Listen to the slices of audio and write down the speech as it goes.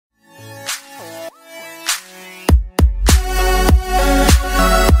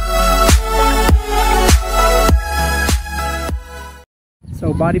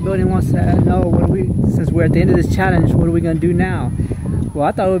bodybuilding wants to know, since we're at the end of this challenge, what are we going to do now? Well,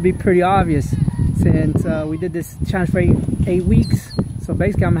 I thought it would be pretty obvious since we did this challenge for eight weeks. So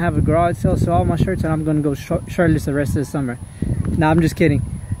basically I'm going to have a garage sale, so all my shirts, and I'm going to go shirtless the rest of the summer. No, I'm just kidding.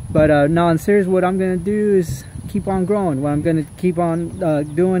 But no, in serious, what I'm going to do is keep on growing. What I'm going to keep on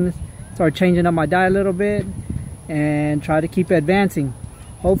doing, start changing up my diet a little bit and try to keep advancing.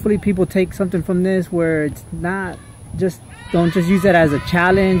 Hopefully people take something from this where it's not just, don't just use that as a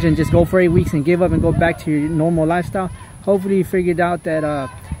challenge and just go for 8 weeks and give up and go back to your normal lifestyle. Hopefully you figured out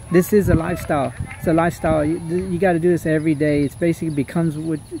that this is a lifestyle. It's a lifestyle. You got to do this every day. It basically becomes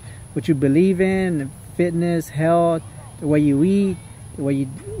what you believe in: fitness, health, the way you eat, the way you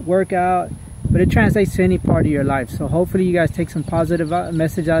work out. But it translates to any part of your life. So hopefully you guys take some positive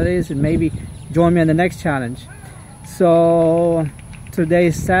message out of this and maybe join me on the next challenge. So today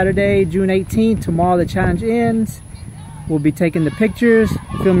is Saturday, June 18th. Tomorrow the challenge ends. We'll be taking the pictures,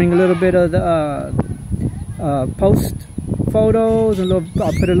 filming a little bit of the post photos, and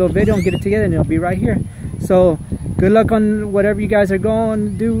I'll put a little video and get it together, and it'll be right here. So good luck on whatever you guys are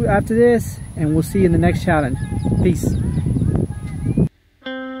going to do after this, and we'll see you in the next challenge. Peace.